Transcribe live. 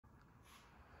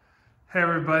Hey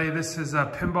everybody, this is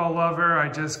a Pinball Lover. I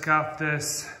just got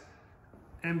this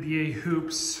NBA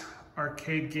Hoops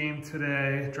arcade game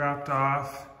today, dropped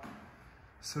off.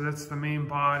 So that's the main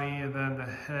body, and then the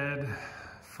head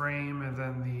frame, and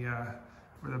then the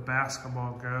where the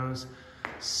basketball goes.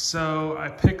 So I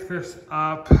picked this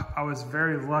up. I was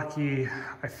very lucky.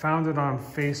 I found it on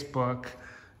Facebook,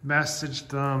 messaged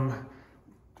them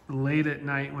late at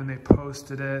night when they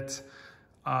posted it.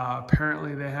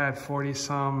 Apparently they had 40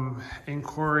 some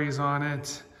inquiries on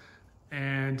it,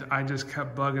 and I just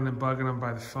kept bugging them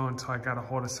by the phone until I got a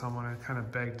hold of someone and kind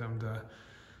of begged them to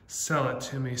sell it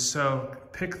to me. So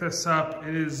pick this up.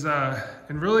 It is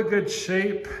in really good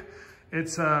shape.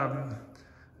 It's probably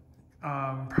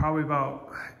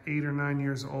about 8 or 9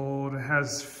 years old. It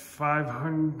has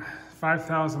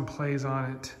 5,000 plays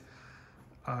on it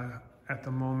at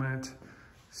the moment.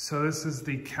 So this is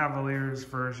the Cavaliers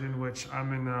version, which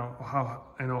I'm in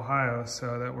Ohio,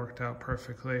 so that worked out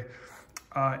perfectly.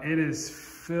 It is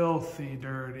filthy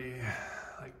dirty,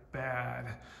 like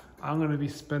bad. I'm gonna be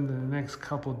spending the next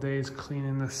couple days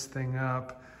cleaning this thing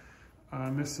up.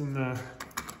 Missing the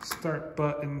start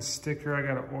button sticker. I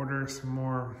gotta order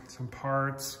some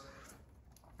parts.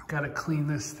 Gotta clean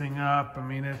this thing up. I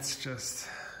mean, it's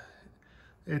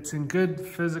in good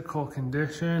physical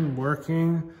condition,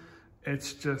 working.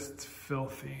 It's just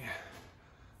filthy.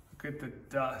 Look at the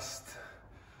dust.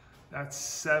 That's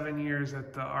 7 years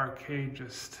at the arcade,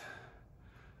 just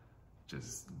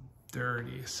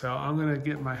dirty. So I'm gonna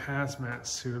get my hazmat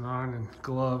suit on and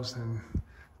gloves and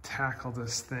tackle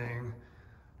this thing.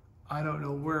 I don't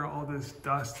know where all this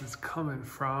dust is coming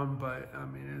from, but I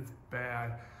mean, it's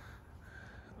bad.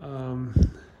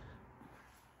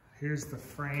 Here's the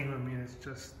frame. I mean, it's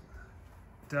just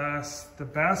dust. The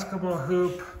basketball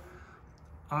hoop,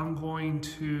 I'm going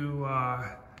to,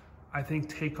 I think,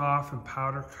 take off and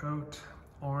powder coat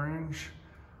orange.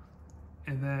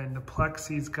 And then the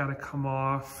plexi's gotta come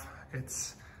off.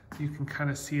 You can kind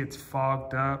of see it's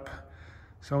fogged up.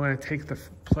 So I'm gonna take the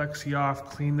plexi off,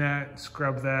 clean that,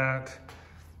 scrub that.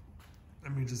 I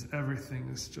mean, just everything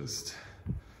is just,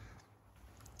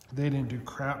 they didn't do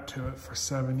crap to it for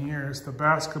 7 years. The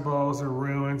basketballs are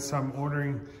ruined, so I'm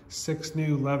ordering 6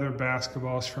 new leather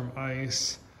basketballs from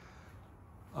Ice.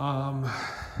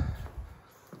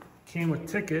 Came with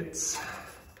tickets,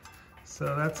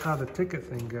 so that's how the ticket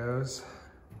thing goes.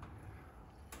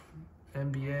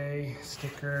 NBA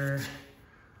sticker,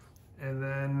 and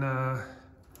then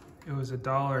it was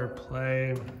 $1 a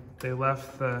play. They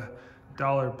left the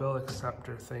dollar bill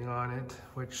acceptor thing on it,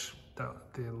 which the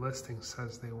listing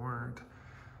says they weren't.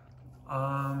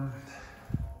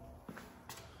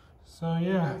 So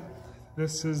yeah,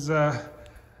 this is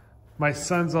my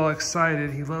son's all excited.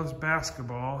 He loves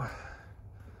basketball,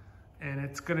 and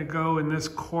it's gonna go in this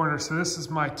corner. So this is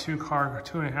my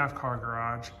 2.5 car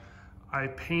garage. I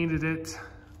painted it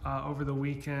over the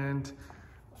weekend.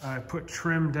 I put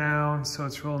trim down, so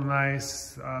it's real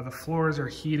nice. The floors are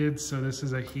heated, so this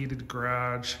is a heated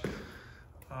garage.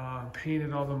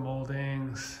 Painted all the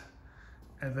moldings,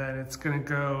 and then it's gonna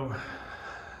go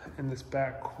in this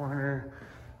back corner.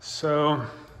 So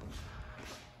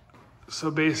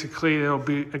basically it'll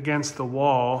be against the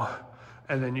wall,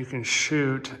 and then you can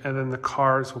shoot, and then the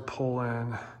cars will pull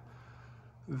in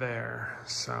there.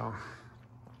 So,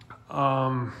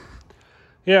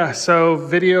 yeah, so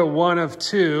video 1 of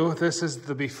 2, this is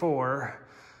the before,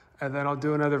 and then I'll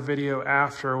do another video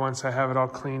after once I have it all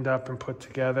cleaned up and put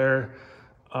together.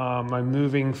 My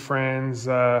moving friends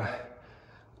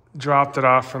dropped it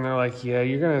off, and they're like, yeah,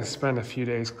 you're gonna spend a few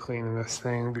days cleaning this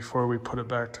thing before we put it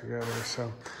back together.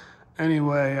 So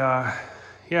anyway,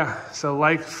 yeah, so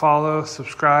like, follow,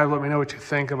 subscribe, let me know what you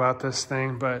think about this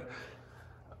thing. But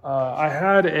I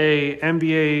had a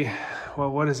NBA, well,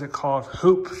 what is it called?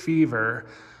 Hoop Fever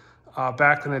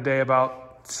back in the day,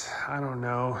 about, I don't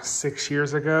know, 6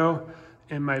 years ago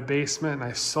in my basement, and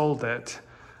I sold it.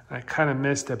 I kind of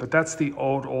missed it, but that's the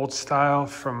old style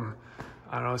from,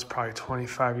 I don't know, it's probably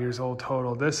 25 years old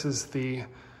total. This is the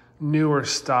newer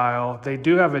style. They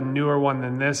do have a newer one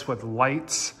than this with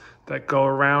lights that go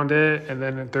around it, and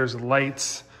then there's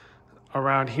lights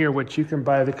around here, which you can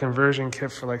buy the conversion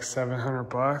kit for like 700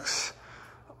 bucks.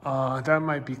 That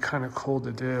might be kind of cool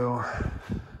to do,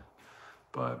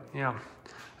 but yeah.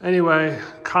 Anyway,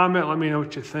 comment, let me know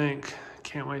what you think.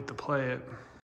 Can't wait to play it.